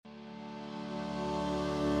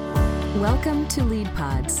Welcome to Lead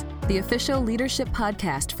Pods, the official leadership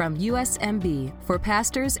podcast from USMB for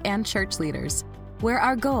pastors and church leaders, where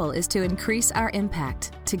our goal is to increase our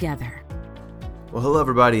impact together. Well, hello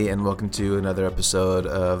everybody, and welcome to another episode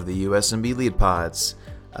of the USMB Lead Pods.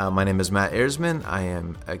 My name is Matt Erzman. I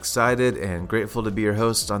am excited and grateful to be your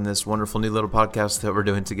host on this wonderful new little podcast that we're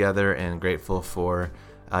doing together, and grateful for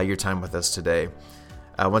your time with us today.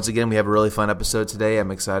 Once again, we have a really fun episode today.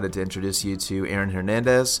 I'm excited to introduce you to Aaron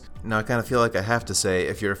Hernandez. Now, I kind of feel like I have to say,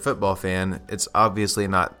 if you're a football fan, it's obviously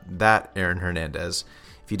not that Aaron Hernandez.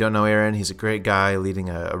 If you don't know Aaron, he's a great guy leading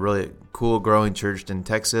a really cool, growing church in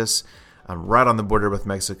Texas, right on the border with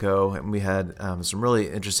Mexico. And we had some really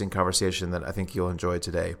interesting conversation that I think you'll enjoy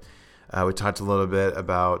today. We talked a little bit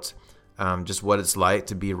about just what it's like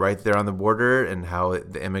to be right there on the border and how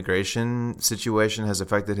the immigration situation has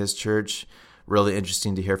affected his church. Really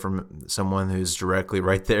interesting to hear from someone who's directly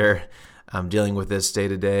right there dealing with this day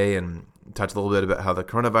to day, and talked a little bit about how the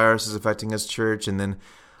coronavirus is affecting his church. And then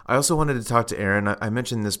I also wanted to talk to Aaron. I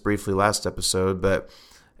mentioned this briefly last episode, but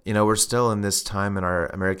we're still in this time in our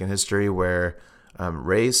American history where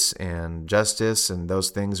race and justice and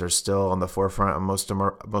those things are still on the forefront of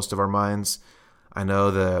most of our minds. I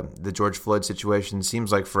know the George Floyd situation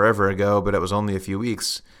seems like forever ago, but it was only a few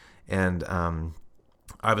weeks. And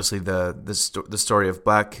obviously, the story of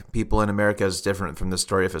Black people in America is different from the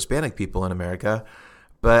story of Hispanic people in America.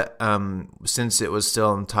 But since it was still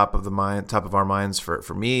on top of our minds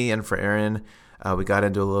for me and for Aaron, we got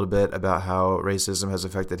into a little bit about how racism has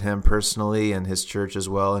affected him personally and his church as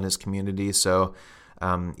well and his community. So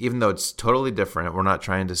even though it's totally different, we're not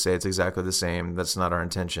trying to say it's exactly the same. That's not our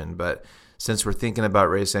intention. But since we're thinking about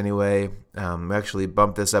race anyway, we actually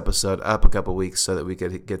bumped this episode up a couple weeks so that we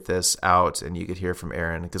could get this out and you could hear from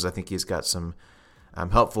Aaron, because I think he's got some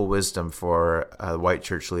helpful wisdom for white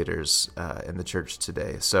church leaders in the church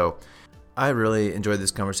today. So I really enjoyed this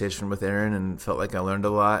conversation with Aaron and felt like I learned a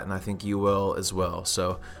lot, and I think you will as well.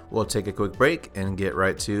 So we'll take a quick break and get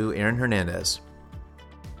right to Aaron Hernandez.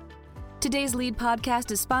 Today's Lead Podcast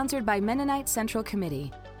is sponsored by Mennonite Central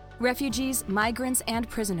Committee. Refugees, migrants, and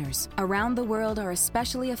prisoners around the world are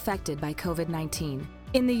especially affected by COVID-19.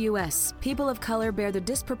 In the U.S., people of color bear the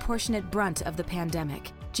disproportionate brunt of the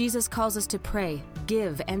pandemic. Jesus calls us to pray,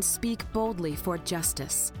 give, and speak boldly for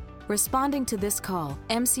justice. Responding to this call,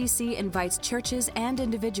 MCC invites churches and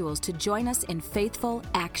individuals to join us in faithful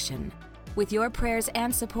action. With your prayers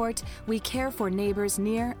and support, we care for neighbors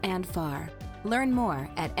near and far. Learn more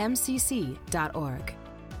at mcc.org.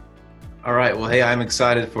 All right. Well, hey, I'm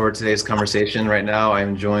excited for today's conversation. Right now,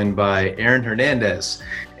 I'm joined by Aaron Hernandez,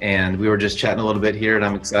 and we were just chatting a little bit here, and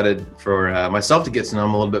I'm excited for myself to get to know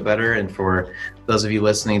him a little bit better, and for those of you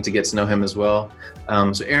listening to get to know him as well.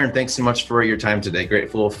 So Aaron, thanks so much for your time today.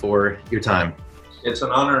 Grateful for your time. It's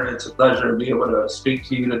an honor and it's a pleasure to be able to speak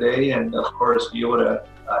to you today, and of course, be able to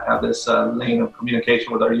have this lane of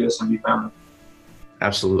communication with our USMB family.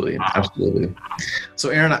 Absolutely. So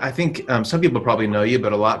Aaron, I think some people probably know you,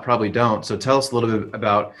 but a lot probably don't. So tell us a little bit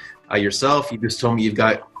about yourself. You just told me you've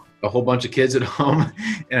got a whole bunch of kids at home,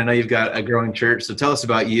 and I know you've got a growing church. So tell us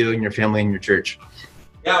about you and your family and your church.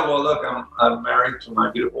 Yeah, well, look, I'm married to my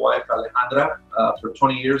beautiful wife, Alejandra, for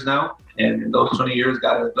 20 years now. And in those 20 years,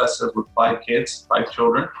 God has blessed us with 5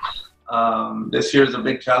 children. This year is a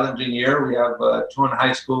big challenging year. We have 2 in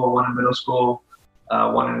high school, 1 in middle school,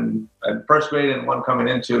 1 in first grade, and 1 coming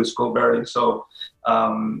into school barely. So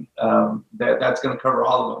that's going to cover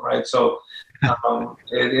all of them, right? So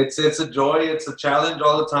it's a joy, it's a challenge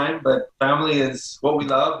all the time, but family is what we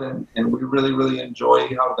love, and we really, really enjoy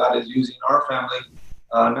how God is using our family,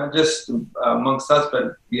 not just amongst us,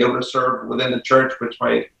 but be able to serve within the church, which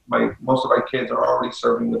most of my kids are already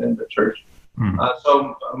serving within the church.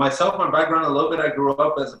 So myself, my background a little bit, I grew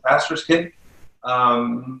up as a pastor's kid.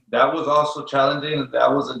 That was also challenging.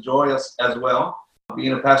 That was a joy as well.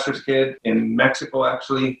 Being a pastor's kid in Mexico,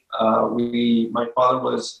 actually, my father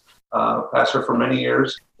was pastor for many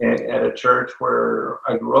years at a church where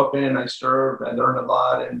I grew up in. I served. I learned a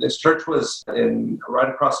lot. And this church was right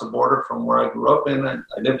across the border from where I grew up in. I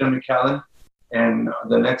lived in McAllen, and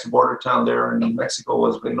the next border town there in Mexico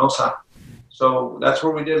was Reynosa. So that's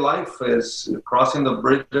where we did life, is crossing the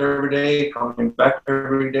bridge every day, coming back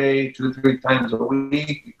every day, 2-3 times a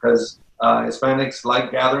week, because Hispanics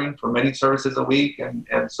like gathering for many services a week.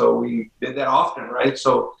 And so we did that often, right?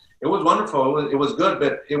 So it was wonderful. It was good,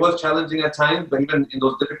 but it was challenging at times. But even in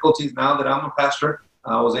those difficulties, now that I'm a pastor,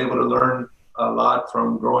 I was able to learn a lot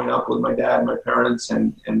from growing up with my dad, my parents,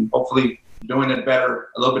 and hopefully doing it better,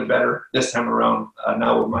 a little bit better this time around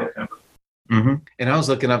now with my family. Mm-hmm. And I was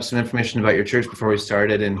looking up some information about your church before we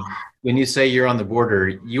started, and when you say you're on the border,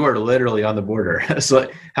 you are literally on the border. So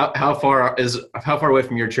how far away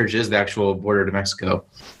from your church is the actual border to Mexico?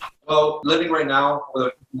 Well, living right now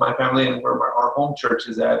with my family and where our home church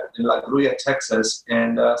is at in La Grulla, Texas,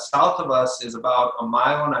 and south of us is about 1.5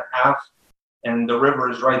 miles, and the river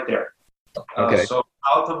is right there. Okay. So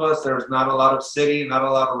south of us, there's not a lot of city, not a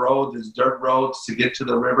lot of roads. There's dirt roads to get to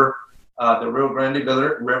the river, the Rio Grande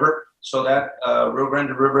River. So that Rio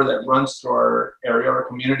Grande River that runs through our area, our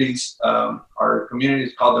community is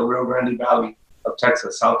called the Rio Grande Valley of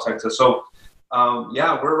Texas, South Texas. So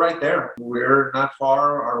we're right there. We're not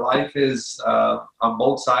far. Our life is on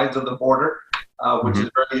both sides of the border, which is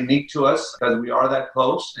very unique to us because we are that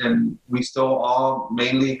close, and we still all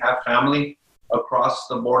mainly have family across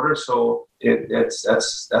the border. So that's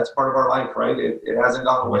part of our life, right? It hasn't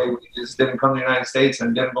gone away. We just didn't come to the United States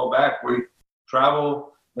and didn't go back. We travel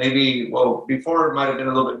before it might have been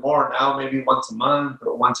a little bit more. Now maybe once a month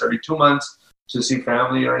or once every 2 months to see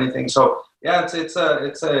family or anything. So yeah, it's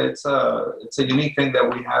a unique thing that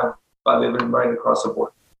we have by living right across the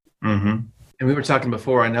border. Mm-hmm. And we were talking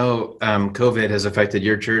before, I know COVID has affected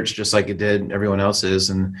your church just like it did everyone else's.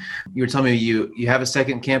 And you were telling me you have a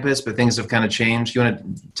second campus, but things have kind of changed. You want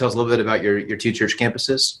to tell us a little bit about your two church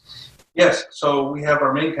campuses? Yes. So we have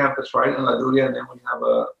our main campus right in La Grulla, and then we have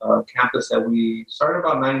a campus that we started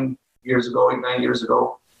about 9 years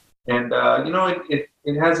ago. And,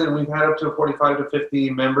 it hasn't, we've had up to 45 to 50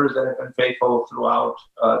 members that have been faithful throughout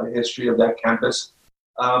the history of that campus.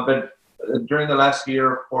 But during the last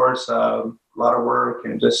year, of course, a lot of work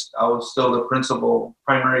and I was still the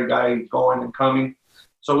primary guy going and coming.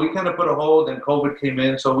 So we kind of put a hold, and COVID came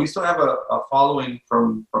in. So we still have a following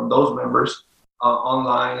from those members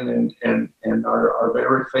online and are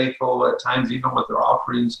very faithful at times, even with their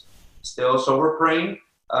offerings still. So we're praying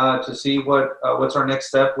to see what's our next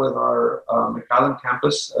step with our McAllen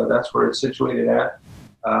campus. That's where it's situated at.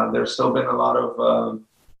 There's still been a lot of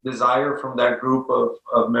desire from that group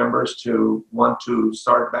of members to want to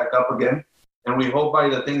start back up again. And we hope by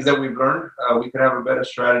the things that we've learned, we could have a better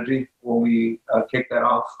strategy when we kick that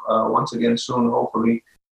off once again soon, hopefully.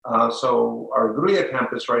 So our Grulla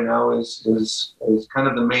campus right now is kind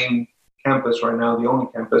of the main campus right now, the only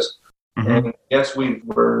campus. Mm-hmm. And yes,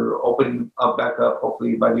 we're opening back up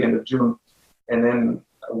hopefully by the end of June. And then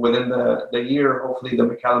within the year, hopefully the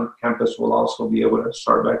McAllen campus will also be able to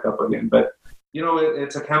start back up again. But,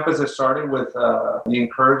 it's a campus that started with the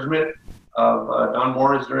encouragement of Don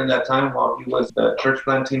Morris during that time while he was the church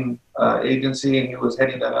planting agency, and he was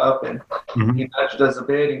heading that up, and he nudged us a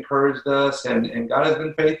bit, encouraged us, and God has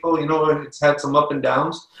been faithful. It's had some up and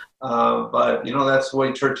downs, but that's the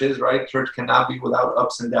way church is, right? Church cannot be without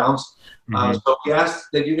ups and downs. So we ask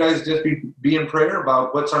that you guys just be in prayer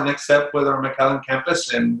about what's our next step with our McAllen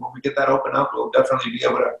campus, and when we get that open up, we'll definitely be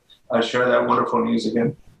able to share that wonderful news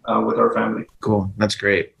again with our family. Cool. That's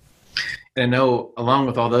great. And I know along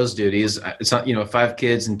with all those duties, it's not, 5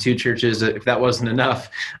 kids and 2 churches. If that wasn't enough,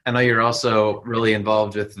 I know you're also really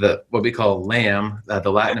involved with what we call LAM, the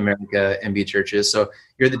Latin America MB churches. So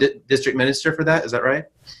you're the district minister for that. Is that right?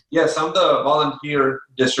 Yes, I'm the volunteer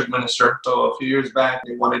district minister. So a few years back,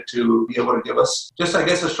 they wanted to be able to give us just, I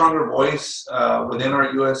guess, a stronger voice within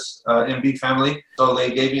our U.S. MB family. So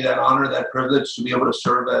they gave me that honor, that privilege to be able to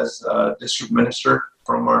serve as district minister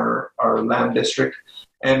from our LAM district.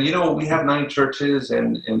 And, we have 9 churches,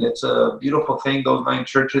 and it's a beautiful thing. Those 9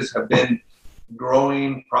 churches have been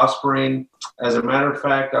growing, prospering. As a matter of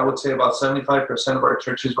fact, I would say about 75% of our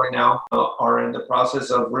churches right now are in the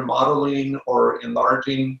process of remodeling or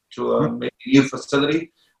enlarging to a maybe new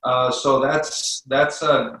facility. So that's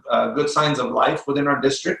good signs of life within our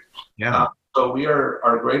district. Yeah. So we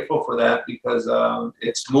are grateful for that because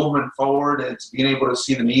it's movement forward. It's being able to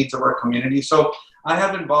see the needs of our community. So I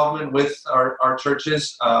have involvement with our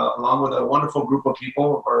churches along with a wonderful group of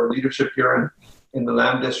people, our leadership here in the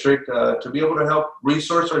LAM district, to be able to help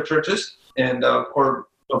resource our churches. And of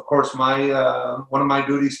course, my one of my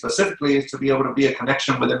duties specifically is to be able to be a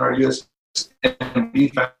connection within our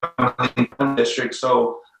USMB family district.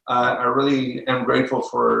 So I really am grateful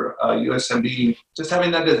for USMB just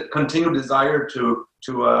having that continued desire to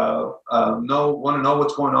want to know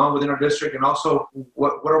what's going on within our district, and also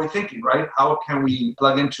what are we thinking, right? How can we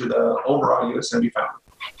plug into the overall USMB family?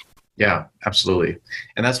 Yeah, absolutely.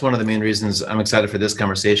 And that's one of the main reasons I'm excited for this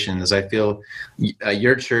conversation is I feel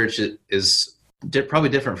your church is probably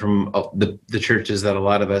different from the churches that a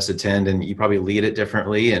lot of us attend, and you probably lead it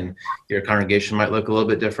differently, and your congregation might look a little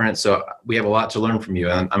bit different. So we have a lot to learn from you,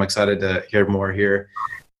 and I'm excited to hear more here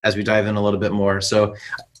as we dive in a little bit more. So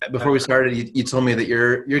before we started, you told me that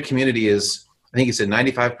your community is I think you said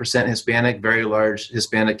 95% Hispanic, very large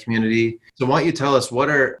Hispanic community. So why don't you tell us what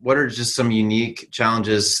are just some unique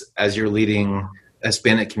challenges as you're leading a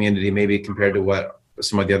Hispanic community, maybe compared to what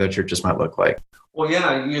some of the other churches might look like? Well,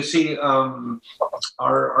 yeah, you see,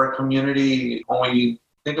 our community, when we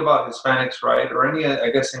think about Hispanics, right, or any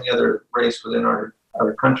other race within our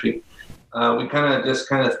country, we kind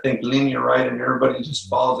of think linear, right, and everybody just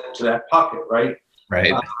falls into that pocket, right?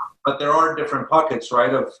 Right. But there are different pockets,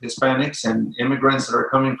 right, of Hispanics and immigrants that are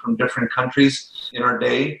coming from different countries in our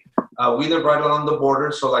day. We live right along the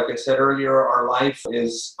border. So like I said earlier, our life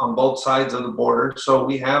is on both sides of the border. So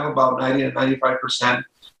we have about 90 to 95%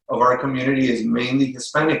 of our community is mainly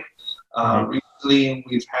Hispanic. Recently,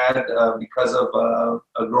 we've had, because of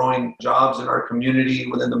growing jobs in our community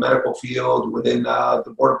within the medical field, within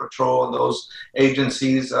the Border Patrol and those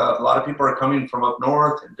agencies, a lot of people are coming from up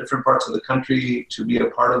north and different parts of the country to be a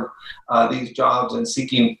part of these jobs and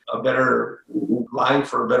seeking a better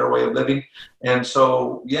life or a better way of living. And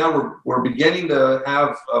so, yeah, we're beginning to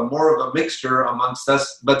have more of a mixture amongst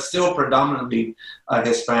us, but still predominantly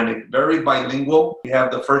Hispanic, very bilingual. We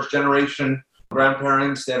have the first generation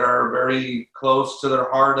grandparents that are very close to their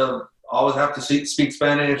heart of always have to speak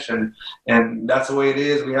Spanish, and that's the way it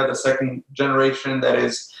is. We have the second generation that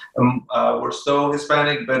is, we're still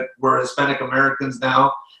Hispanic, but we're Hispanic Americans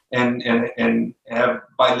now and have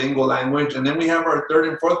bilingual language. And then we have our third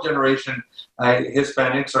and fourth generation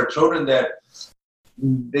Hispanics, our children that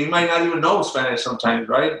they might not even know Spanish sometimes,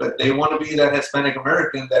 right? But they want to be that Hispanic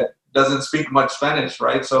American that doesn't speak much Spanish,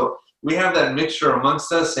 right? So we have that mixture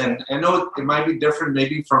amongst us, and I know it might be different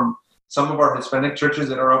maybe from some of our Hispanic churches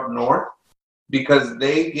that are up north, because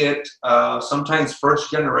they get sometimes first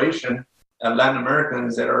generation Latin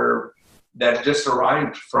Americans that just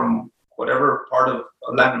arrived from whatever part of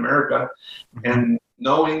Latin America and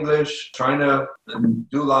know English, trying to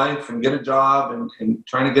do life and get a job and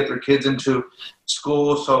trying to get their kids into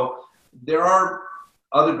school. So there are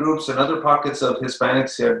other groups and other pockets of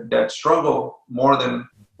Hispanics here that struggle more than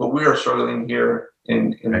what we are struggling here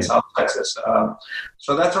in right. South Texas.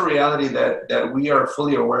 So that's a reality that we are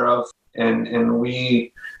fully aware of, and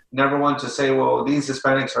we never want to say, well, these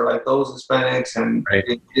Hispanics are like those Hispanics, and right.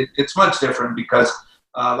 It's much different because,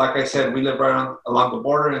 like I said, we live right along the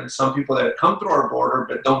border, and some people that come through our border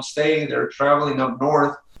but don't stay, they're traveling up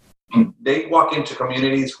north, they walk into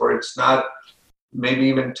communities where it's not maybe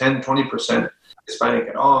even 10, 20% Hispanic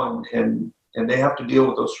at all, and they have to deal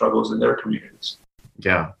with those struggles in their communities.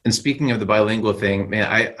 Yeah. And speaking of the bilingual thing,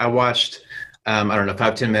 man, I watched,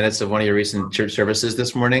 5-10 minutes of one of your recent church services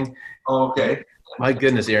this morning. Oh, okay. My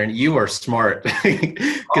goodness, Aaron, you are smart.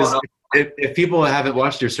 Because if people haven't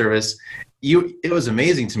watched your service, it was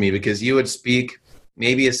amazing to me because you would speak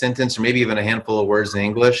maybe a sentence or maybe even a handful of words in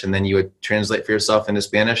English, and then you would translate for yourself into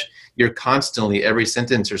Spanish. You're constantly, every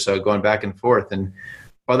sentence or so, going back and forth. And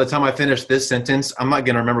by the time I finish this sentence, I'm not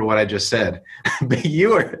going to remember what I just said. But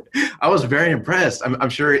I was very impressed. I'm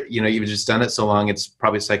sure, you've just done it so long, it's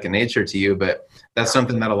probably second nature to you, but that's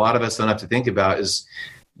something that a lot of us don't have to think about is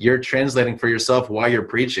you're translating for yourself while you're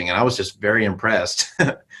preaching. And I was just very impressed.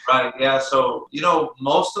 Right. Yeah. So,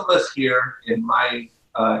 most of us here in my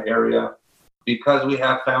area, because we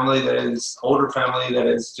have older family that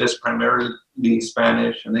is just primarily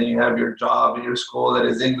Spanish, and then you have your job and your school that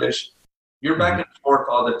is English, you're back and forth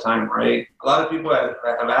all the time, right? A lot of people have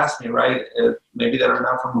asked me, right, if maybe that are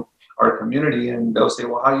not from our community, and they'll say,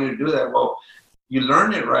 well, how do you do that? Well, you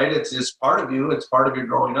learn it, right? It's just part of you. It's part of your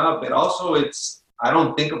growing up. But also I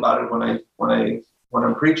don't think about it when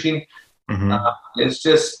I'm preaching. It's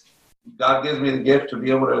just God gives me the gift to be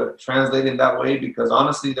able to translate it that way, because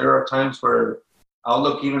honestly, there are times where I'll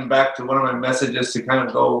look even back to one of my messages to kind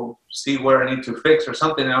of go see where I need to fix or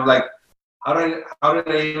something. And I'm like, how did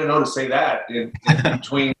I even know to say that in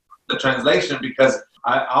between the translation? Because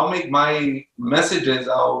I'll make my messages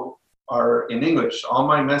are in English. All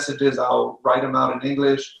my messages, I'll write them out in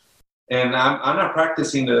English, and I'm not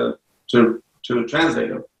practicing to translate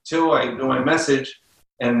them till I do my message,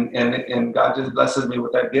 and God just blesses me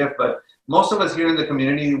with that gift. But most of us here in the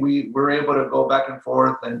community, we're able to go back and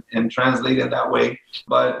forth and translate in that way.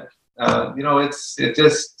 But it's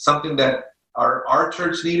just something that our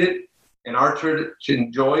church needed. And our church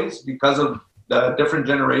enjoys because of the different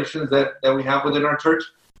generations that we have within our church.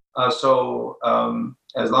 So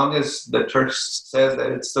as long as the church says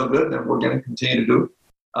that it's still good, then we're going to continue to do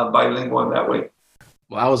bilingual in that way.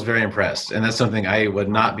 Well, I was very impressed. And that's something I would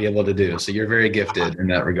not be able to do. So you're very gifted in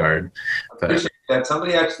that regard. I appreciate that.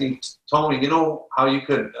 Somebody actually told me, how you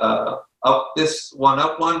could up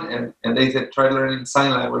one, and they said, try learning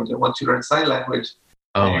sign language. And once you learn sign language,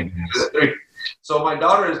 oh my goodness. So my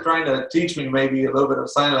daughter is trying to teach me maybe a little bit of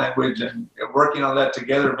sign language and working on that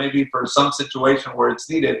together, maybe for some situation where it's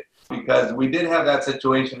needed. Because we did have that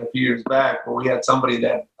situation a few years back where we had somebody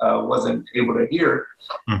that wasn't able to hear.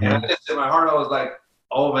 Mm-hmm. And I just, in my heart, I was like,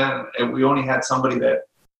 oh man, if we only had somebody that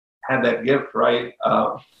had that gift, right?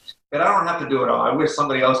 But I don't have to do it all. I wish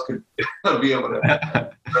somebody else could be able to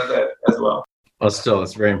learn that as well. Well, still,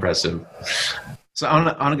 it's very impressive. So I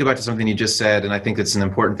want to go back to something you just said, and I think it's an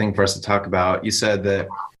important thing for us to talk about. You said that,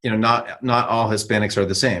 not all Hispanics are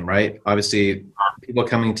the same, right? Obviously, people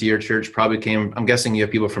coming to your church probably came, I'm guessing you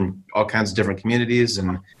have people from all kinds of different communities,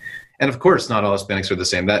 and of course, not all Hispanics are the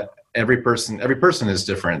same. That every person is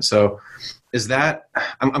different. So is that,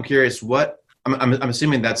 I'm curious, I'm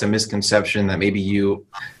assuming that's a misconception that maybe you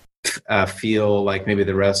feel like maybe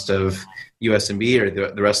the rest of USMB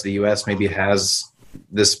or the rest of the US maybe has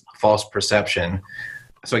this false perception.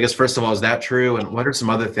 So I guess, first of all, is that true? And what are some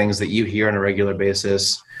other things that you hear on a regular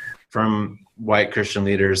basis from white Christian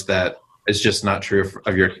leaders that is just not true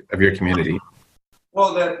of your community?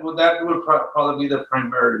 Well, that would probably be the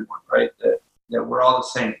primary one, right? That we're all the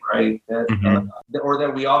same, right? Or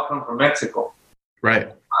that we all come from Mexico.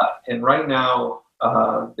 Right. And right now,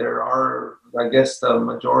 there are, I guess the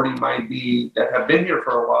majority might be that have been here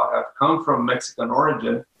for a while, have come from Mexican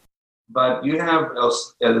origin. But you have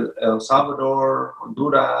El Salvador,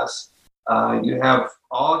 Honduras, you have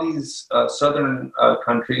all these southern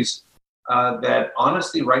countries that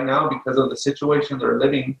honestly right now, because of the situation they're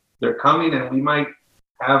living, they're coming and we might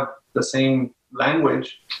have the same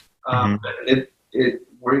language.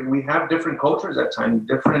 We have different cultures at times,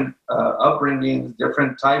 different upbringings,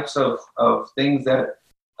 different types of things that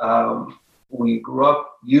we grew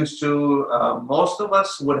up used to. Most of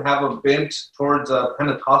us would have a bent towards a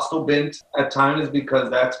Pentecostal bent at times because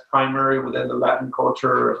that's primary within the Latin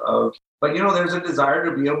culture. But there's a desire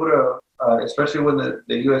to be able to, especially with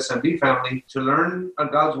the USMB family, to learn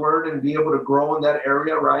God's word and be able to grow in that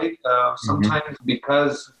area, right? Sometimes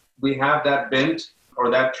because we have that bent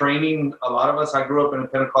or that training, a lot of us, I grew up in a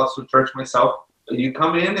Pentecostal church myself. You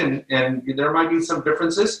come in and there might be some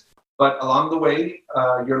differences, but along the way,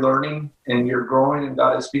 you're learning and you're growing and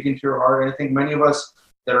God is speaking to your heart. And I think many of us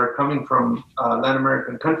that are coming from Latin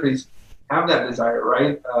American countries have that desire,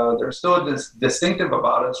 right? There's still this distinctive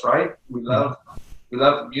about us, right? We love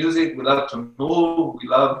music. We love to move. We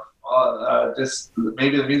love just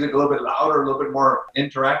maybe the music a little bit louder, a little bit more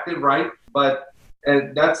interactive, right? But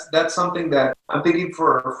that's something that I'm thinking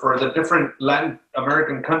for the different Latin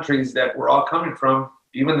American countries that we're all coming from.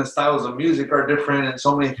 Even the styles of music are different and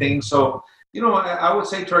so many things. So, I would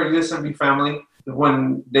say to our USMB family,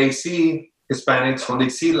 when they see Hispanics, when they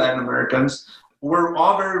see Latin Americans, we're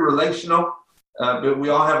all very relational, but we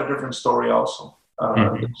all have a different story also.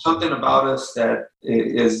 There's something about us that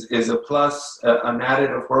is a plus, an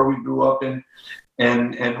added of where we grew up in.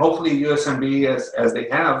 And hopefully USMB, as they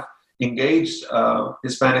have engaged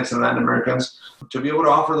Hispanics and Latin Americans, to be able to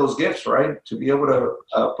offer those gifts, right? To be able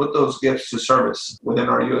to put those gifts to service within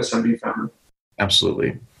our USMB family.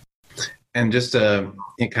 Absolutely. And just kind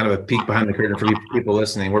of a peek behind the curtain for people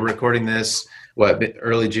listening, we're recording this, mid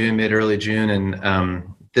early June, and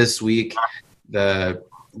this week, the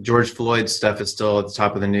George Floyd stuff is still at the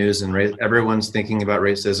top of the news, and everyone's thinking about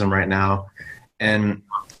racism right now. And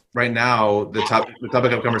right now, the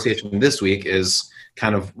topic of conversation this week is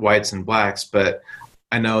kind of whites and blacks, but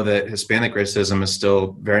I know that Hispanic racism is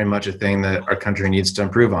still very much a thing that our country needs to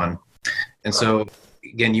improve on. And so,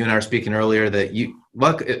 again, you and I were speaking earlier that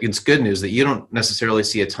it's good news that you don't necessarily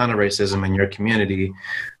see a ton of racism in your community,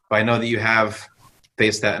 but I know that you have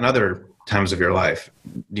faced that in other times of your life.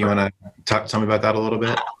 Do you want to tell me about that a little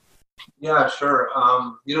bit? Yeah, sure.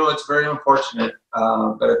 It's very unfortunate,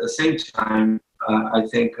 but at the same time, I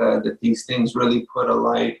think that these things really put a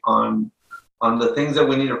light on the things that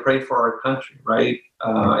we need to pray for our country, right?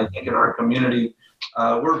 I think in our community,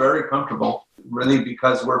 we're very comfortable, really,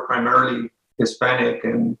 because we're primarily Hispanic,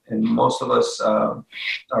 and most of us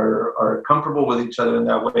are comfortable with each other in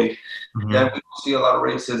that way. That we don't see a lot of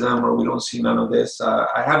racism, or we don't see none of this.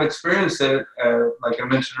 I have experienced it, like I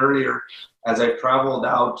mentioned earlier, as I traveled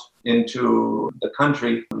out into the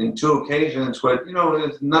country in two occasions. But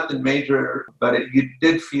it's nothing major, but you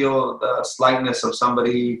did feel the slightness of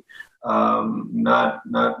somebody not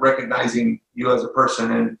recognizing you as a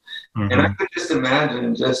person, and I could just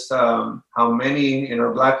imagine just how many in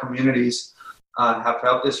our Black communities have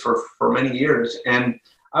felt this for many years. And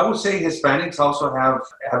I would say Hispanics also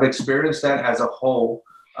have experienced that as a whole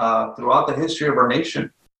throughout the history of our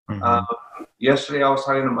nation. Yesterday I was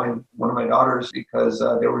talking to one of my daughters because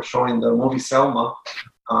they were showing the movie Selma,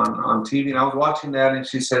 on TV, and I was watching that, and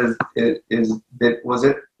she says, was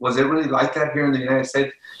it really like that here in the United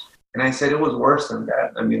States? And I said, it was worse than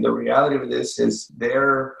that. I mean, the reality of this is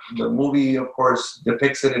the movie, of course,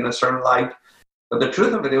 depicts it in a certain light, but the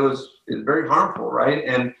truth of it is very harmful, right?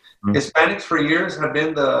 And Hispanics for years have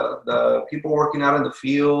been the people working out in the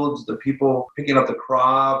fields, the people picking up the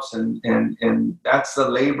crops, and that's the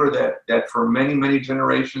labor that for many, many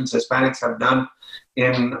generations Hispanics have done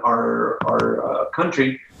in our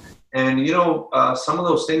country. And, some of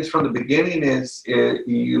those things from the beginning is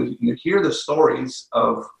you hear the stories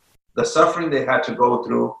of the suffering they had to go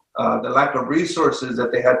through, the lack of resources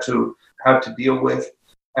that they had to have to deal with,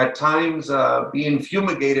 at times being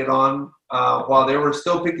fumigated on while they were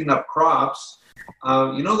still picking up crops.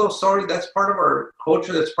 Those stories, that's part of our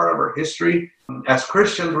culture, that's part of our history. As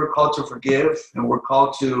Christians, we're called to forgive, and we're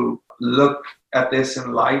called to look at this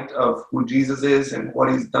in light of who Jesus is and what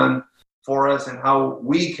he's done for us and how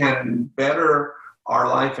we can better our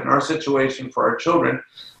life and our situation for our children.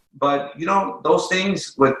 But, those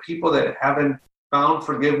things with people that haven't found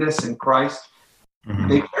forgiveness in Christ,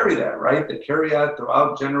 they carry that, right? They carry that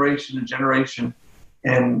throughout generation to generation.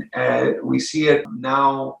 And we see it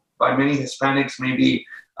now by many Hispanics maybe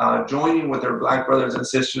joining with their Black brothers and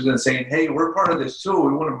sisters and saying, hey, we're part of this too.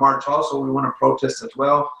 We want to march also. We want to protest as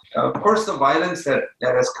well. Of course, the violence that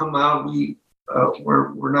has come out,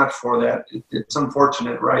 we're not for that. It's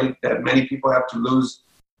unfortunate, right, that many people have to lose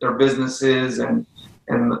their businesses and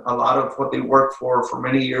a lot of what they worked for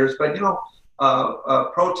many years. But,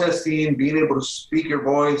 protesting, being able to speak your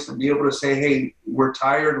voice and be able to say, hey, we're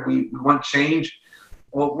tired, we want change.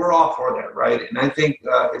 Well, we're all for that, right? And I think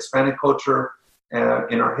Hispanic culture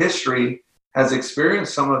in our history has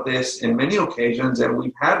experienced some of this in many occasions, and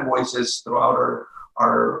we've had voices throughout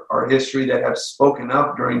our history that have spoken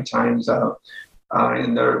up during times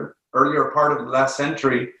in the earlier part of the last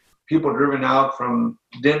century. People driven out from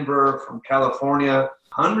Denver, from California,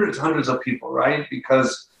 hundreds of people, right?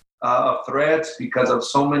 Because of threats, because of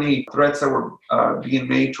so many threats that were being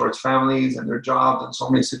made towards families and their jobs and so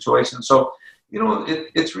many situations. So,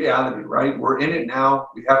 it's reality, right? We're in it now.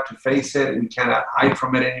 We have to face it. We cannot hide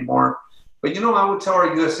from it anymore. But, I would tell our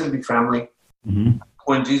USMB family,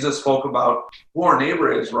 when Jesus spoke about who our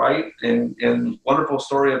neighbor is, right? And wonderful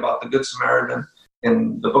story about the Good Samaritan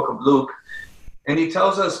in the book of Luke. And he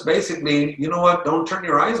tells us basically, don't turn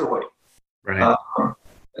your eyes away. Right.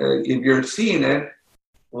 If you're seeing it,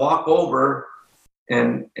 walk over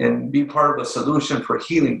and be part of the solution for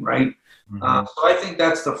healing, right? So I think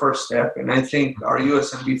that's the first step. And I think our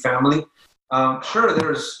USMB family, sure,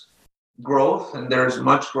 there's growth and there's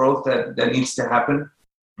much growth that needs to happen.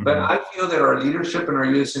 But I feel that our leadership and our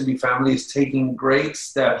USMB family is taking great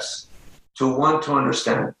steps to want to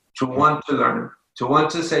understand, to want to learn, to want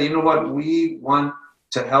to say, we want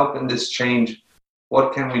to help in this change.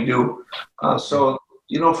 What can we do? So,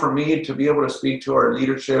 for me to be able to speak to our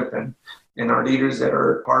leadership and our leaders that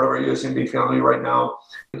are part of our USMB family right now,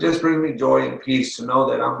 it just brings me joy and peace to know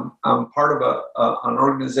that I'm part of an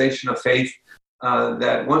organization of faith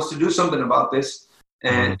that wants to do something about this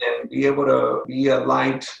and be able to be a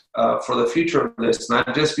light for the future of this,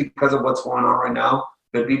 not just because of what's going on right now,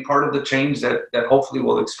 but be part of the change that hopefully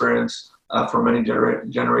we'll experience for many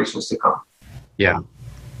generations to come. Yeah.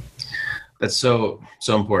 That's so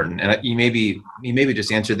important. And you maybe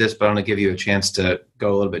just answered this, but I want to give you a chance to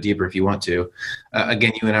go a little bit deeper if you want to.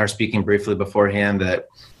 Again, you and I were speaking briefly beforehand that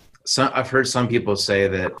I've heard some people say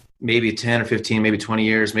that maybe 10 or 15, maybe 20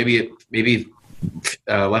 years, maybe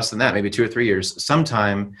less than that, maybe 2 or 3 years,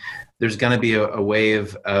 sometime there's going to be a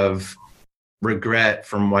wave of regret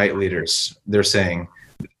from white leaders, they're saying,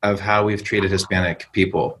 of how we've treated Hispanic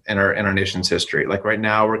people in our nation's history. Like right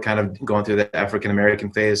now, we're kind of going through the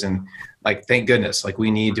African-American phase, and like, thank goodness, like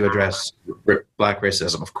we need to address Black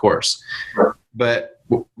racism, of course. But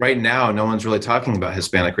right now, no one's really talking about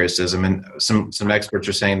Hispanic racism, and some experts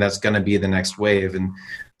are saying that's going to be the next wave. And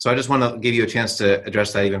so I just want to give you a chance to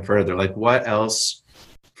address that even further. Like, what else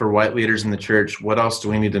for white leaders in the church? What else do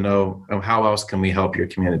we need to know? And how else can we help your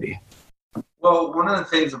community? Well, one of the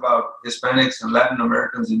things about Hispanics and Latin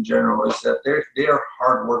Americans in general is that they are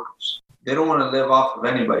hard workers. They don't want to live off of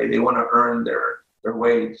anybody. They want to earn their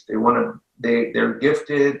wage. They're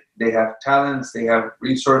gifted. They have talents. They have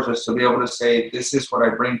resources to be able to say, this is what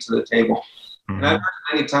I bring to the table. And I've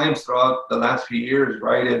heard many times throughout the last few years,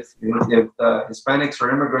 right? If Hispanics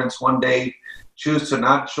or immigrants one day choose to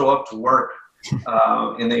not show up to work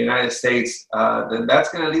in the United States, then that's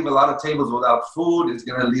going to leave a lot of tables without food. It's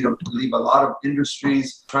going to leave a lot of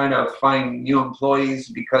industries trying to find new employees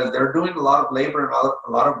because they're doing a lot of labor and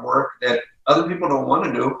a lot of work that other people don't want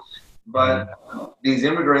to do. But these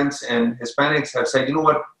immigrants and Hispanics have said, you know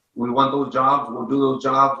what, we want those jobs, we'll do those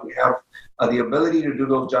jobs, we have the ability to do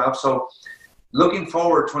those jobs. So looking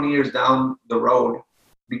forward 20 years down the road,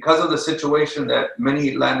 because of the situation that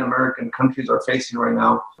many Latin American countries are facing right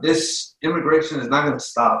now, this immigration is not going to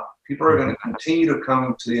stop. People are going to continue to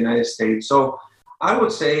come to the United States. So I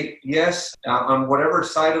would say, yes, on whatever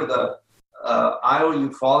side of the aisle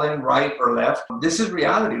you fall in, right or left, this is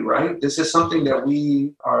reality, right? This is something that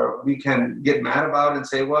we can get mad about and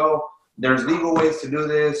say, well, there's legal ways to do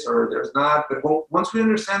this or there's not. But once we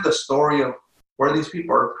understand the story of where these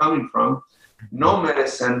people are coming from, no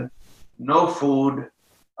medicine, no food,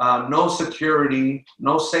 no security,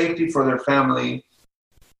 no safety for their family.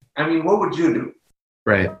 I mean, what would you do?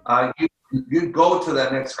 Right. You'd go to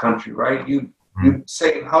that next country, right? You'd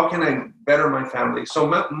say, how can I better my family? So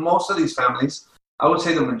most of these families, I would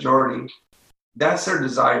say the majority, that's their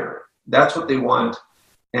desire. That's what they want.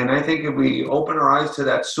 And I think if we open our eyes to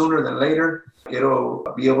that sooner than later, it'll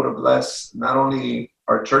be able to bless not only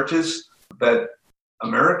our churches, but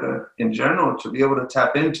America in general, to be able to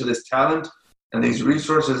tap into this talent and these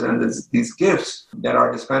resources and these gifts that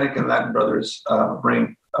our Hispanic and Latin brothers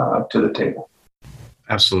bring to the table.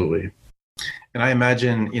 Absolutely. And I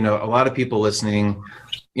imagine, a lot of people listening,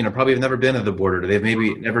 probably have never been to the border. They've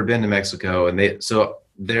maybe never been to Mexico. And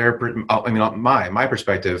my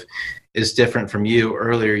perspective is different from you.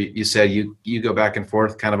 Earlier, you said you go back and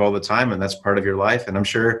forth kind of all the time, and that's part of your life. And I'm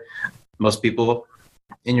sure most people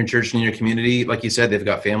in your church and in your community, like you said, they've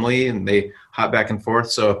got family and they hop back and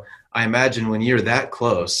forth. So I imagine when you're that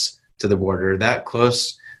close to the border, that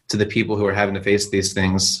close to the people who are having to face these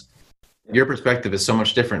things, your perspective is so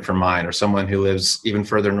much different from mine or someone who lives even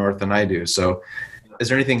further north than I do. So is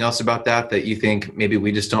there anything else about that you think maybe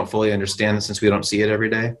we just don't fully understand since we don't see it every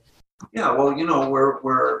day? Yeah, well,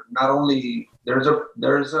 we're not only, there's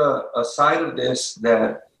a side of this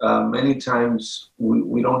that many times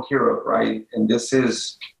we don't hear of, right? And this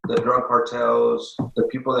is the drug cartels, the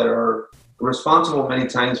people that are responsible many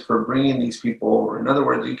times for bringing these people over. In other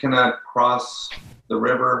words, you cannot cross the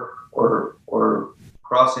river or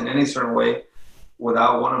cross in any certain way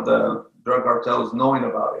without one of the drug cartels knowing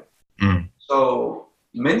about it. Mm. So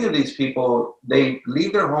many of these people, they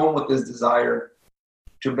leave their home with this desire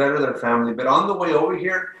to better their family. But on the way over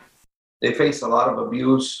here, they face a lot of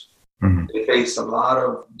abuse. Mm-hmm. They face a lot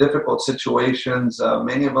of difficult situations.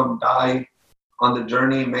 Many of them die on the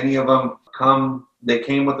journey. Many of them they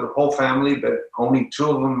came with their whole family, but only 2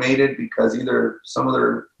 of them made it because either some of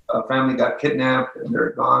their family got kidnapped and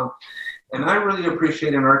they're gone. And I really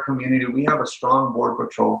appreciate in our community, we have a strong Border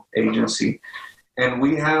Patrol agency, and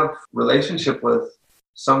we have relationship with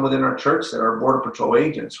some within our church that are Border Patrol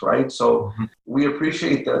agents, right? So we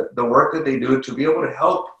appreciate the work that they do to be able to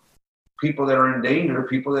help people that are in danger,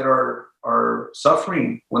 people that are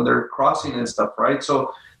suffering when they're crossing and stuff, right?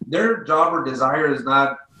 So their job or desire is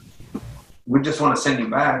not, we just want to send you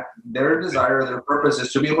back. Their desire, their purpose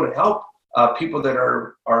is to be able to help people that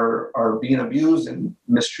are being abused and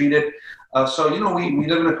mistreated. So, we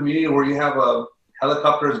live in a community where you have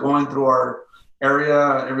helicopters going through our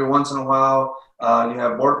area every once in a while. You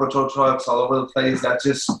have Border Patrol trucks all over the place. That's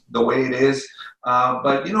just the way it is.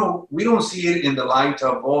 But, we don't see it in the light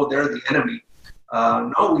of, they're the enemy.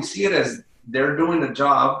 No, we see it as they're doing a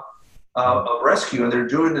job of rescue, and they're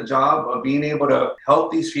doing the job of being able to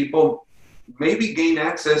help these people maybe gain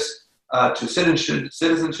access to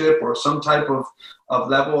citizenship or some type of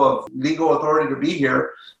level of legal authority to be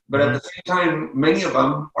here. But at the same time, many of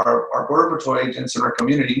them are Border Patrol agents in our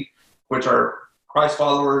community, which are Christ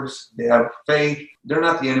followers. They have faith. They're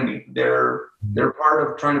not the enemy. They're part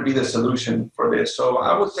of trying to be the solution for this. So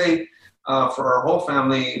I would say for our whole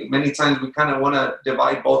family, many times we kind of want to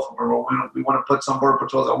divide both of them. We want to put some Border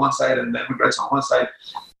Patrols on one side and the immigrants on one side.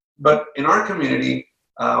 But in our community,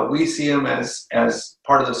 we see them as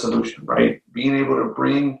part of the solution, right? Being able to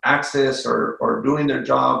bring access or doing their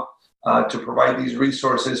job to provide these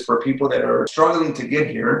resources for people that are struggling to get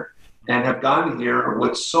here and have gotten here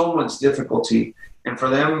with so much difficulty. And for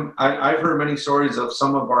them, I've heard many stories of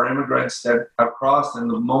some of our immigrants that have crossed, and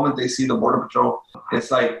the moment they see the Border Patrol, it's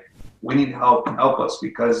like, we need help us,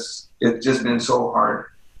 because it's just been so hard.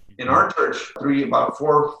 In our church, about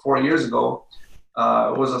four years ago,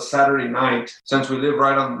 it was a Saturday night. Since we live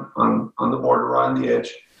right on the border, right on the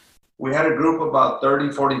edge, we had a group of about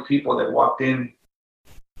 30, 40 people that walked in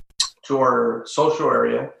to our social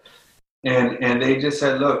area, and they just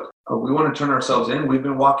said, look, we want to turn ourselves in. We've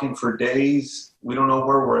been walking for days. We don't know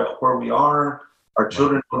where we are. Our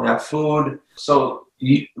children don't have food. So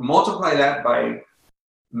you multiply that by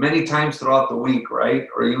many times throughout the week, right?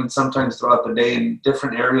 Or even sometimes throughout the day in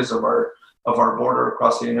different areas of our border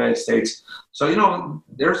across the United States. So,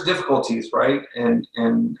 there's difficulties, right? And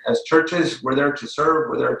as churches, we're there to serve,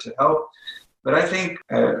 we're there to help. But I think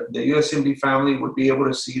the USMB family would be able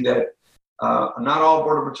to see that not all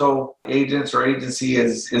Border Patrol agents or agency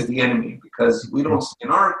is the enemy, because we don't, in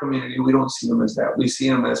our community, we don't see them as that. We see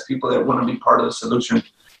them as people that want to be part of the solution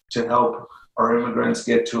to help our immigrants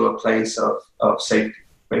get to a place of safety,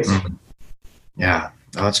 basically. Yeah,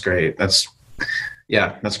 that's great. That's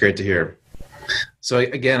great to hear. So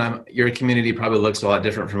again, your community probably looks a lot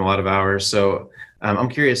different from a lot of ours. So I'm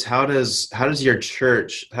curious, how is your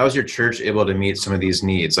church able to meet some of these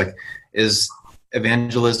needs? Like, is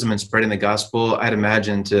evangelism and spreading the gospel, I'd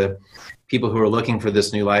imagine, to people who are looking for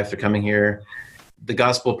this new life, they're coming here, the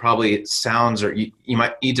gospel probably sounds, or you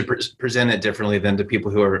might need to present it differently than to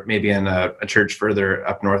people who are maybe in a church further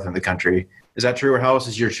up north in the country. Is that true? Or how else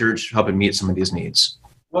is your church helping meet some of these needs?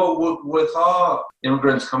 Well, with all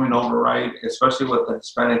immigrants coming over, right, especially with the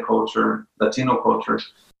Hispanic culture, Latino culture,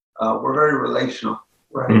 we're very relational,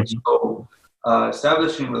 right? Mm-hmm. So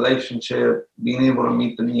establishing relationship, being able to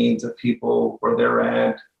meet the needs of people where they're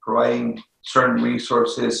at, providing certain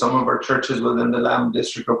resources. Some of our churches within the Lamb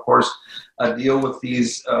District, of course, deal with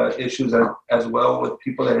these issues as well, with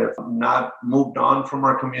people that have not moved on from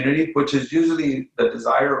our community, which is usually the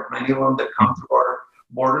desire of many of them that come through our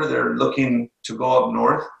border. They're looking to go up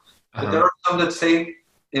north. But there are some that stay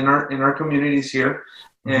in our communities here.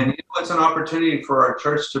 And it's an opportunity for our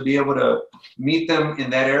church to be able to meet them in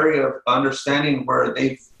that area of understanding where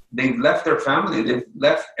they've left their family, they've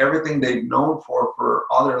left everything they've known for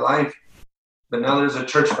all their life. But now there's a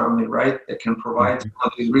church family, right, that can provide some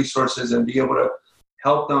of these resources and be able to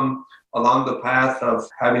help them along the path of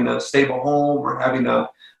having a stable home or having a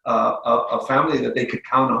family that they could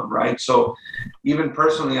count on, right? So even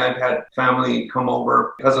personally, I've had family come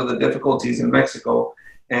over because of the difficulties in Mexico.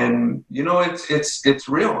 And it's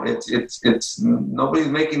real. It's nobody's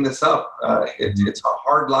making this up. It's a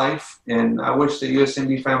hard life, and I wish the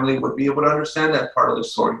USMB family would be able to understand that part of the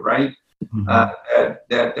story, right? That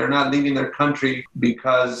they're not leaving their country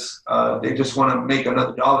because they just want to make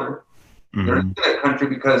another dollar. They're in that country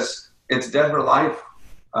because it's death or life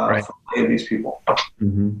for many of these people.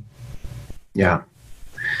 Yeah.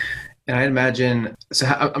 And I imagine. So,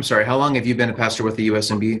 I'm sorry. How long have you been a pastor with the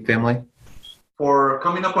USMB family? For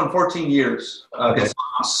coming up on 14 years. This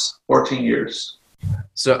month, 14 years.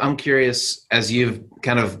 So I'm curious, as you've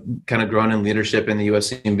kind of grown in leadership in the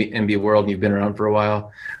USMB world, and you've been around for a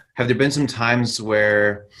while, have there been some times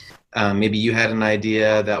where maybe you had an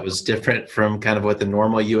idea that was different from kind of what the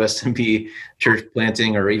normal USMB church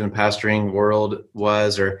planting or even pastoring world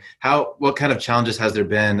was? Or what kind of challenges has there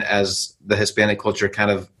been as the Hispanic culture kind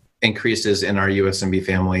of increases in our USMB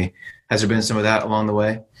family? Has there been some of that along the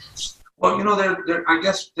way? Well, I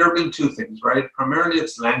guess there have been two things, right? Primarily,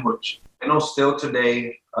 it's language. I know still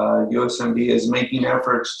today, USMB is making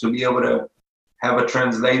efforts to be able to have a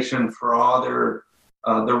translation for all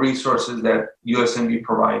the resources that USMB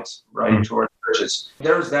provides, right, to our churches.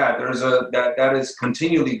 There's that. That is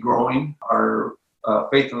continually growing. Our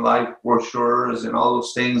faith and life brochures and all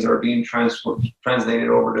those things are being translated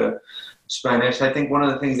over to Spanish. I think one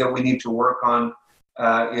of the things that we need to work on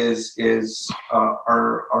is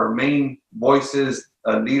our main voices,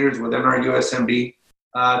 leaders within our USMB,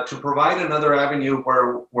 to provide another avenue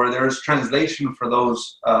where there's translation for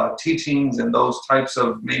those teachings and those types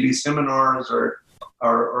of maybe seminars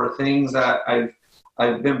or things that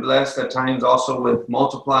I've been blessed at times also with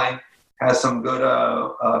Multiply, has some good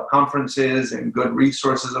conferences and good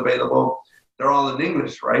resources available. They're all in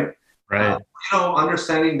English, right? Right.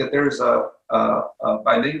 Understanding that there's a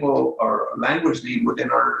bilingual or language need within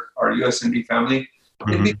our USMB family,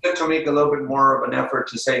 it'd be good to make a little bit more of an effort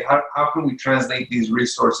to say, how can we translate these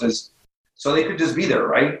resources so they could just be there,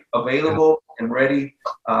 right? Available and ready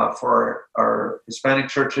for our Hispanic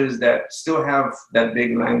churches that still have that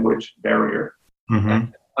big language barrier.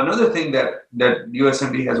 And another thing that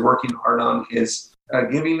USMB has working hard on is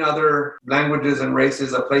giving other languages and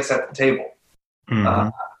races a place at the table.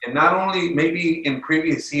 And not only, maybe in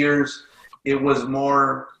previous years, it was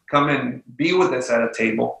more come and be with us at the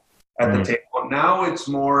table. Now it's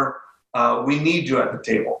more, we need you at the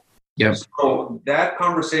table. Yep. So that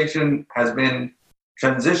conversation has been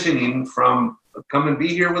transitioning from come and be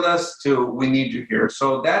here with us to we need you here.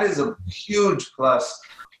 So that is a huge plus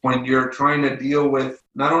when you're trying to deal with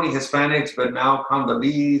not only Hispanics, but now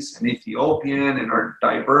Congolese and Ethiopian and our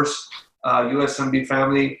diverse USMB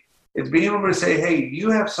family. It's being able to say, hey, you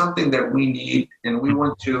have something that we need and we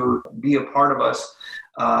want to be a part of us.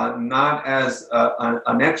 not as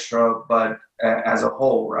an extra, but as a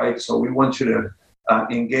whole, right? So we want you to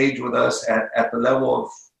engage with us at the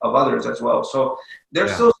level of others as well. So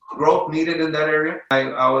there's still some growth needed in that area.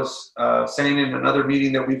 I was saying in another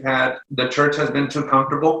meeting that we've had, the church has been too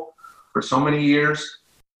comfortable for so many years.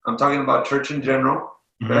 I'm talking about church in general,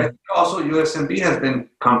 but I think also USMB has been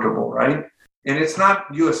comfortable, right? And it's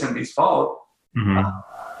not USMB's fault.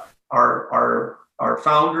 Our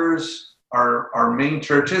founders, our main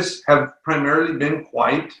churches have primarily been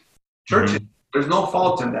quiet churches. There's no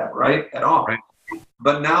fault in that, right? At all. Right.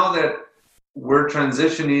 But now that we're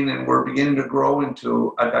transitioning and we're beginning to grow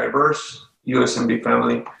into a diverse USMB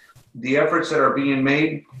family, the efforts that are being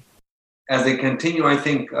made as they continue, I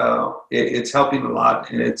think it's helping a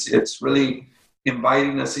lot. And it's really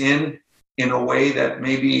inviting us in a way that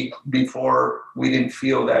maybe before we didn't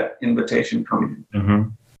feel that invitation coming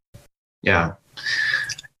in. Yeah.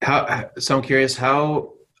 So I'm curious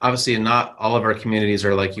how, obviously not all of our communities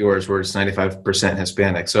are like yours, where it's 95%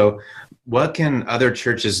 Hispanic. So what can other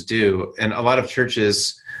churches do? And a lot of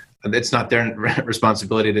churches, it's not their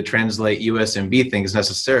responsibility to translate USMB things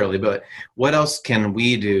necessarily, but what else can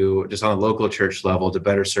we do just on a local church level to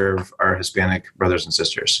better serve our Hispanic brothers and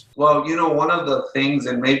sisters? Well, one of the things,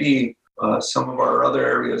 and maybe some of our other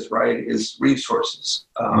areas, right, is resources.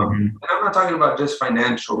 And I'm not talking about just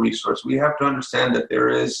financial resource. We have to understand that there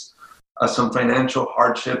is some financial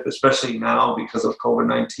hardship, especially now because of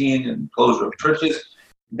COVID-19 and closure of churches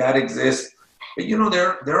that exist. But,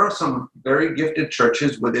 there are some very gifted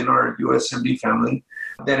churches within our USMB family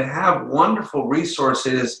that have wonderful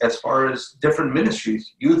resources as far as different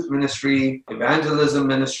ministries, youth ministry, evangelism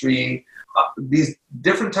ministry, these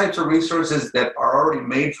different types of resources that are already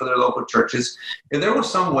made for their local churches. If there was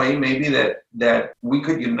some way maybe that we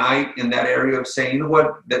could unite in that area of saying,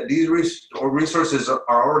 that these resources are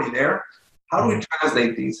already there, how do we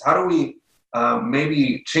translate these? How do we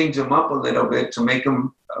maybe change them up a little bit to make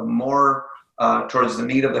them more towards the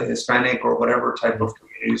need of the Hispanic or whatever type of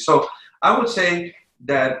community? So I would say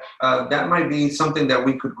that that might be something that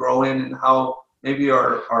we could grow in, and how maybe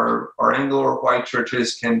our Anglo or white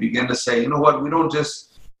churches can begin to say, we don't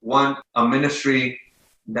just want a ministry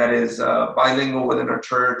that is bilingual within our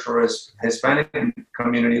church or as Hispanic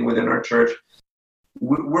community within our church.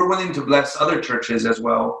 We're willing to bless other churches as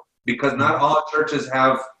well, because not all churches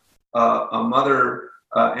have a mother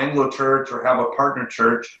Anglo church or have a partner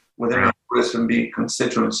church within our USMB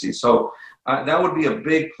constituency. So that would be a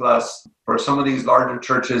big plus for some of these larger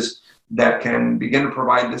churches that can begin to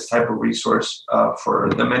provide this type of resource for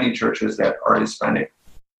the many churches that are Hispanic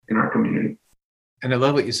in our community. And I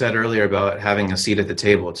love what you said earlier about having a seat at the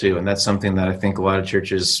table too. And that's something that I think a lot of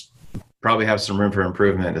churches probably have some room for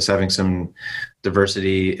improvement, is having some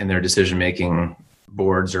diversity in their decision-making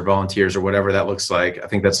boards or volunteers or whatever that looks like. I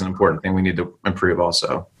think that's an important thing we need to improve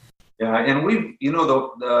also. Yeah, and we've,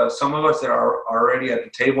 some of us that are already at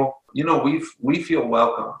the table, we feel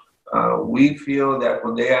welcomed. We feel that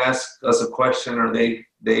when they ask us a question or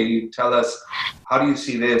they tell us, how do you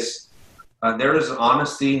see this? There is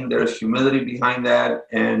honesty, there's humility behind that,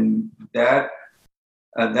 and that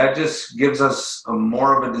just gives us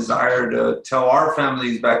more of a desire to tell our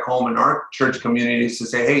families back home in our church communities to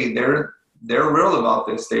say, hey, they're real about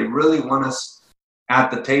this. They really want us at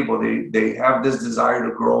the table. They have this desire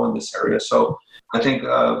to grow in this area. So I think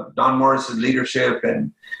Don Morris's leadership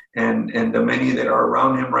and the many that are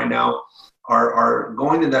around him right now are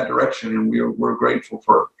going in that direction, and we're grateful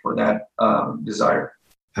for that desire.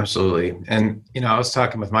 Absolutely. And, I was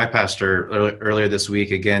talking with my pastor earlier this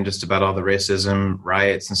week, again, just about all the racism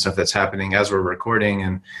riots and stuff that's happening as we're recording.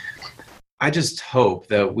 And I just hope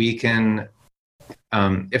that we can,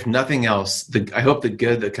 if nothing else, I hope the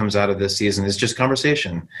good that comes out of this season is just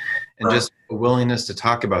conversation and just a willingness to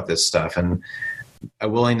talk about this stuff, and a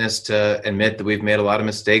willingness to admit that we've made a lot of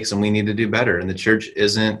mistakes and we need to do better. And the church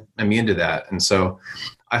isn't immune to that. And so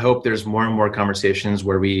I hope there's more and more conversations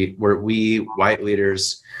where we white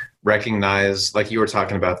leaders recognize, like you were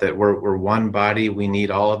talking about, that we're one body. We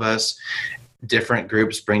need all of us. Different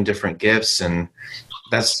groups bring different gifts. And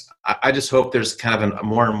I just hope there's kind of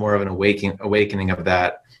more and more of an awakening of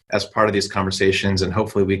that as part of these conversations. And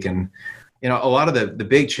hopefully we can, a lot of the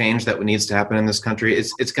big change that needs to happen in this country,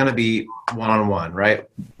 it's going to be one-on-one, right?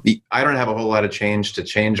 I don't have a whole lot of change to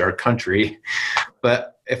change our country,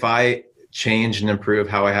 but if I change and improve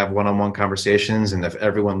how I have one-on-one conversations, and if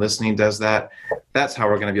everyone listening does that, that's how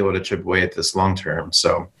we're going to be able to chip away at this long term.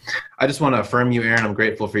 So I just want to affirm you, Aaron. I'm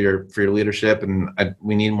grateful for your leadership, and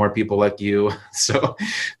we need more people like you. So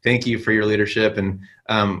thank you for your leadership. And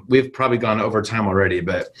we've probably gone over time already,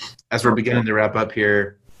 but as we're beginning to wrap up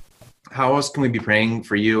here, how else can we be praying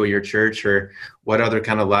for you or your church, or what other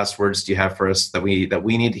kind of last words do you have for us that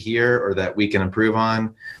we need to hear or that we can improve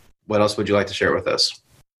on? What else would you like to share with us?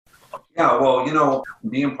 Yeah, well,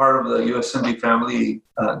 being part of the USMB family,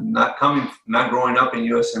 not growing up in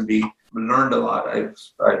USMB, learned a lot. I've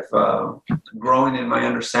grown in my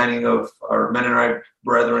understanding of our Mennonite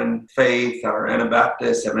brethren faith, our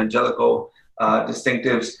Anabaptist, evangelical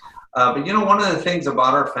distinctives. But one of the things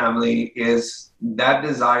about our family is that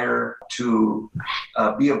desire to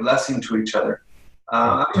be a blessing to each other.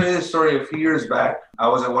 I'll tell you this story. A few years back, I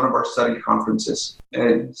was at one of our study conferences.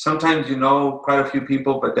 And sometimes you know quite a few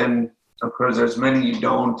people, but then, of course, there's many you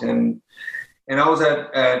don't. And I was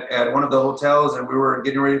at one of the hotels, and we were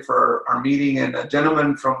getting ready for our meeting, and a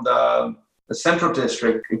gentleman from the Central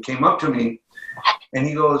District came up to me, and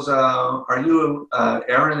he goes, "Are you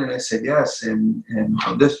Aaron?" And I said, "Yes." And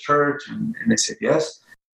from this church? And I said, "Yes."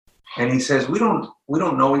 And he says, we don't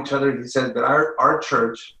know each other. He says, but our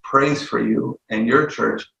church prays for you and your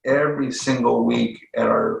church every single week at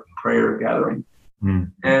our prayer gathering. Mm-hmm.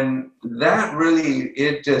 And that really,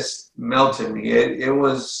 it just melted me. It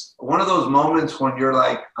was one of those moments when you're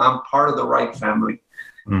like, I'm part of the right family.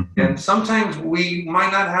 Mm-hmm. And sometimes we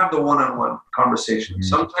might not have the one-on-one conversation. Mm-hmm.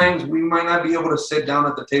 Sometimes we might not be able to sit down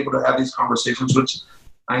at the table to have these conversations, which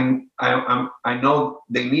I know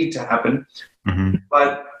they need to happen. Mm-hmm.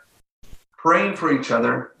 But praying for each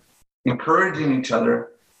other, encouraging each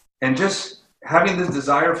other, and just having this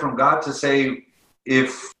desire from God to say,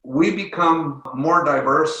 if we become more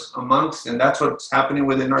diverse amongst, and that's what's happening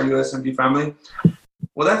within our USMB family,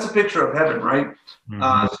 well, that's a picture of heaven, right?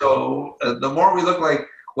 Mm-hmm. So the more we look like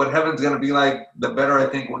what heaven's going to be like, the better I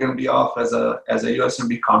think we're going to be off as a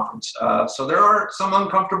USMB conference. So there are some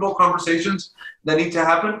uncomfortable conversations that need to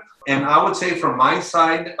happen. And I would say from my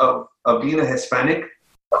side of being a Hispanic,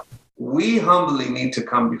 we humbly need to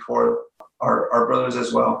come before our brothers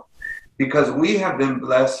as well, because we have been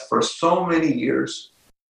blessed for so many years,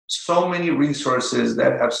 so many resources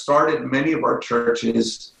that have started many of our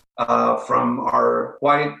churches from our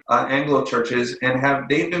white Anglo churches, and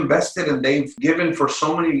they've invested and they've given for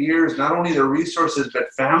so many years, not only their resources,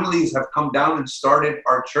 but families have come down and started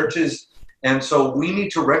our churches. And so we need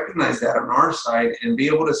to recognize that on our side and be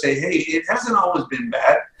able to say, hey, it hasn't always been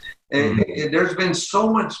bad. Mm-hmm. There's been so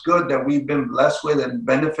much good that we've been blessed with and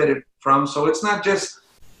benefited from. So it's not just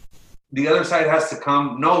the other side has to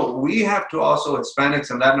come. No, we have to also,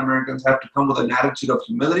 Hispanics and Latin Americans, have to come with an attitude of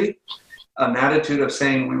humility, an attitude of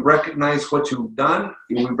saying, we recognize what you've done.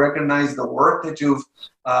 We recognize the work that you've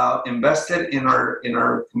invested in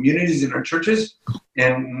our communities, in our churches.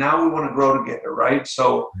 And now we want to grow together, right?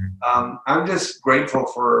 So I'm just grateful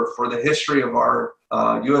for the history of our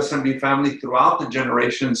USMB family throughout the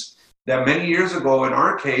generations, that many years ago, in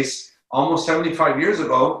our case, almost 75 years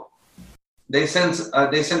ago, they sent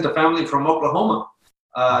a family from Oklahoma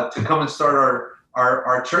to come and start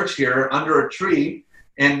our church here under a tree.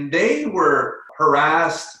 And they were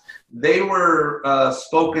harassed. They were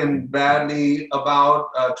spoken badly about,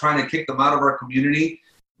 trying to kick them out of our community.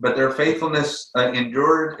 But their faithfulness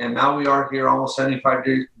endured. And now we are here almost 75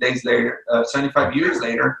 years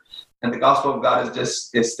later, and the gospel of God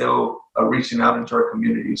is still reaching out into our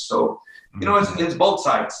community. So, it's both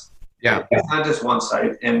sides. Yeah, it's not just one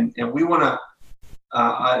side. And we want to,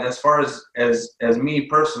 as far as me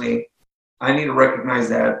personally, I need to recognize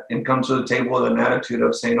that and come to the table with an attitude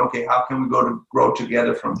of saying, okay, how can we grow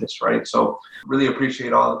together from this, right? So really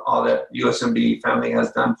appreciate all that USMB family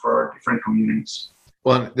has done for our different communities.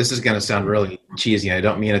 Well, this is going to sound really cheesy. I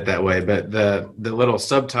don't mean it that way, but the little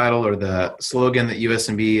subtitle or the slogan that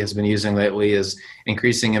USMB has been using lately is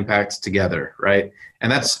increasing impacts together, right?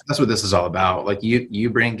 And that's what this is all about. Like you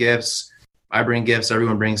bring gifts, I bring gifts,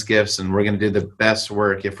 everyone brings gifts, and we're going to do the best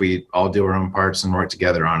work if we all do our own parts and work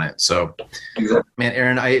together on it. So, man,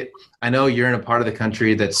 Aaron, I know you're in a part of the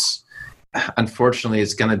country that's, unfortunately,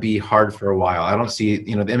 it's going to be hard for a while. I don't see,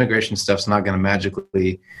 the immigration stuff's not going to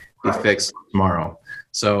magically be fixed tomorrow.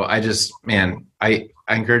 So I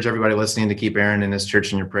encourage everybody listening to keep Aaron and his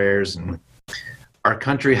church in your prayers. And our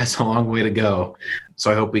country has a long way to go.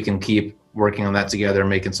 So I hope we can keep working on that together,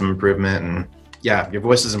 making some improvement. And yeah, your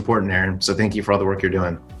voice is important, Aaron. So thank you for all the work you're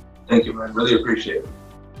doing. Thank you, man. Really appreciate it.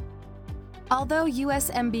 Although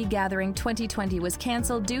USMB Gathering 2020 was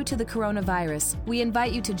canceled due to the coronavirus, we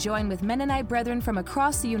invite you to join with Mennonite brethren from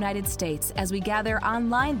across the United States as we gather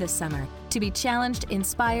online this summer to be challenged,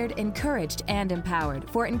 inspired, encouraged, and empowered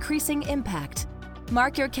for increasing impact.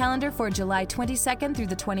 Mark your calendar for July 22nd through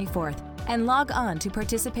the 24th. and log on to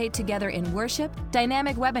participate together in worship,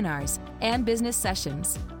 dynamic webinars, and business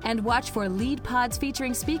sessions. And watch for Lead Pods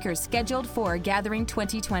featuring speakers scheduled for Gathering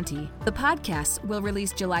 2020. The podcasts will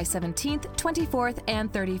release July 17th, 24th,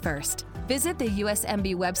 and 31st. Visit the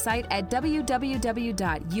USMB website at www.usmb.org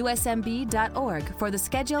for the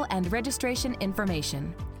schedule and registration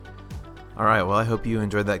information. All right, well, I hope you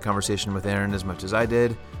enjoyed that conversation with Aaron as much as I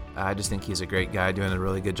did. I just think he's a great guy doing a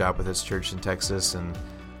really good job with his church in Texas, and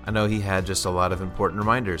I know he had just a lot of important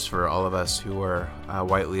reminders for all of us who are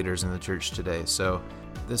white leaders in the church today. So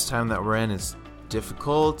this time that we're in is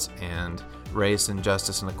difficult, and race and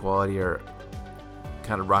justice and equality are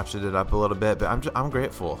kind of ratcheted up a little bit, but I'm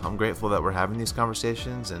grateful. I'm grateful that we're having these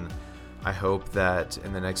conversations, and I hope that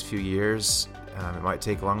in the next few years, it might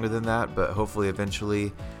take longer than that, but hopefully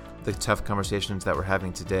eventually the tough conversations that we're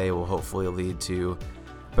having today will hopefully lead to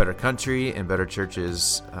better country and better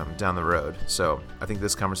churches down the road. So I think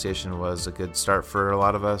this conversation was a good start for a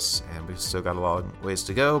lot of us, and we've still got a long ways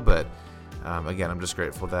to go, but again, I'm just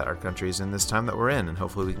grateful that our country is in this time that we're in, and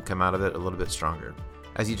hopefully we can come out of it a little bit stronger.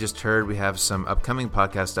 As you just heard, we have some upcoming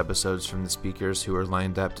podcast episodes from the speakers who are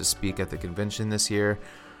lined up to speak at the convention this year.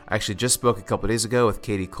 I actually just spoke a couple days ago with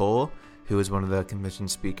Katie Cole, who is one of the convention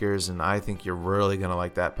speakers, and I think you're really going to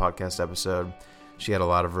like that podcast episode. She had a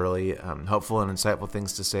lot of really helpful and insightful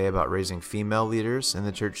things to say about raising female leaders in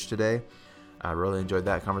the church today. I really enjoyed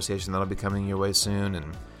that conversation. That'll be coming your way soon. And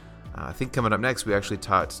I think coming up next, we actually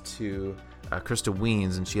talked to Krista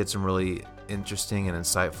Wiens, and she had some really interesting and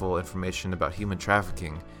insightful information about human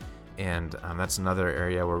trafficking. And that's another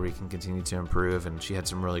area where we can continue to improve, and she had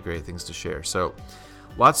some really great things to share. So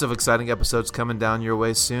lots of exciting episodes coming down your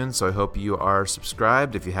way soon, so I hope you are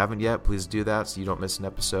subscribed. If you haven't yet, please do that so you don't miss an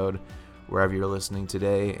episode wherever you're listening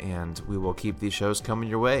today, and we will keep these shows coming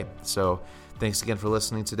your way. So thanks again for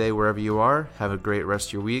listening today wherever you are. Have a great rest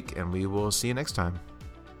of your week, and we will see you next time.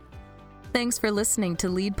 Thanks for listening to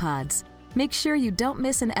Lead Pods. Make sure you don't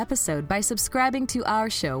miss an episode by subscribing to our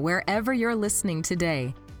show wherever you're listening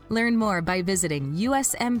today. Learn more by visiting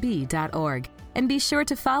usmb.org. And be sure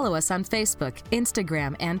to follow us on Facebook,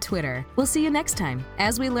 Instagram, and Twitter. We'll see you next time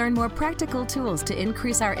as we learn more practical tools to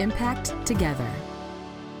increase our impact together.